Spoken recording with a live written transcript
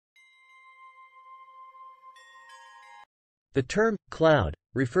The term cloud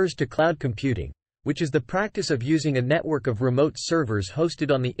refers to cloud computing, which is the practice of using a network of remote servers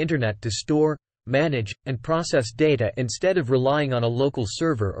hosted on the Internet to store, manage, and process data instead of relying on a local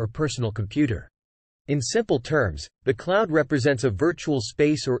server or personal computer. In simple terms, the cloud represents a virtual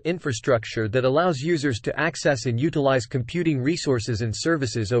space or infrastructure that allows users to access and utilize computing resources and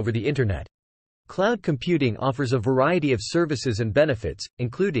services over the Internet. Cloud computing offers a variety of services and benefits,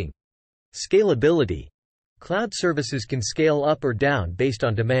 including scalability. Cloud services can scale up or down based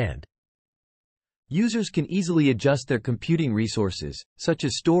on demand. Users can easily adjust their computing resources, such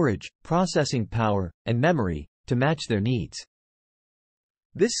as storage, processing power, and memory, to match their needs.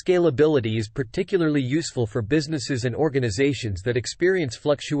 This scalability is particularly useful for businesses and organizations that experience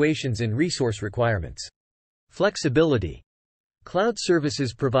fluctuations in resource requirements. Flexibility. Cloud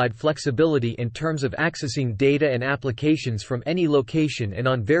services provide flexibility in terms of accessing data and applications from any location and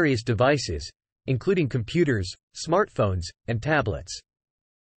on various devices, including computers, smartphones, and tablets.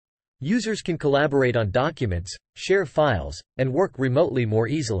 Users can collaborate on documents, share files, and work remotely more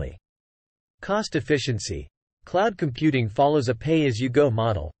easily. Cost efficiency. Cloud computing follows a pay-as-you-go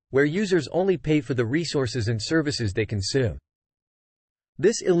model, where users only pay for the resources and services they consume.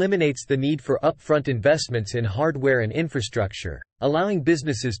 This eliminates the need for upfront investments in hardware and infrastructure, allowing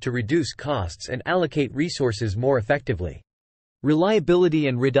businesses to reduce costs and allocate resources more effectively. Reliability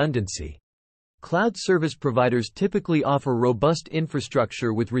and redundancy. Cloud service providers typically offer robust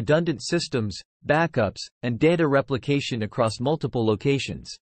infrastructure with redundant systems, backups, and data replication across multiple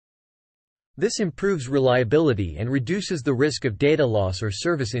locations. This improves reliability and reduces the risk of data loss or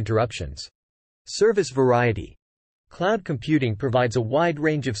service interruptions. Service variety. Cloud computing provides a wide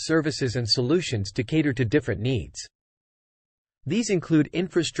range of services and solutions to cater to different needs. These include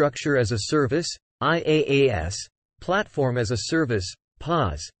infrastructure as a service, IaaS, platform as a service,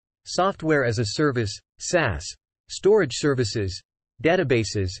 PaaS, software as a service, SaaS, storage services,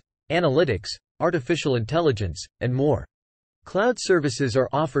 databases, analytics, artificial intelligence, and more. Cloud services are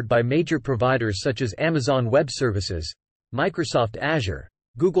offered by major providers such as Amazon Web Services, Microsoft Azure,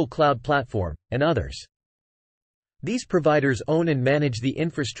 Google Cloud Platform, and others. These providers own and manage the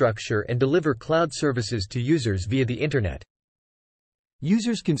infrastructure and deliver cloud services to users via the Internet.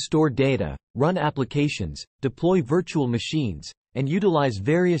 Users can store data, run applications, deploy virtual machines, and utilize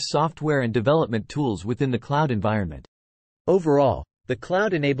various software and development tools within the cloud environment. Overall, the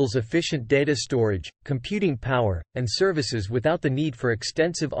cloud enables efficient data storage, computing power, and services without the need for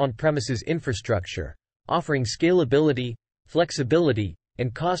extensive on-premises infrastructure, offering scalability, flexibility,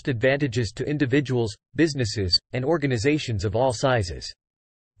 and cost advantages to individuals, businesses, and organizations of all sizes.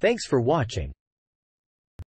 Thanks for watching.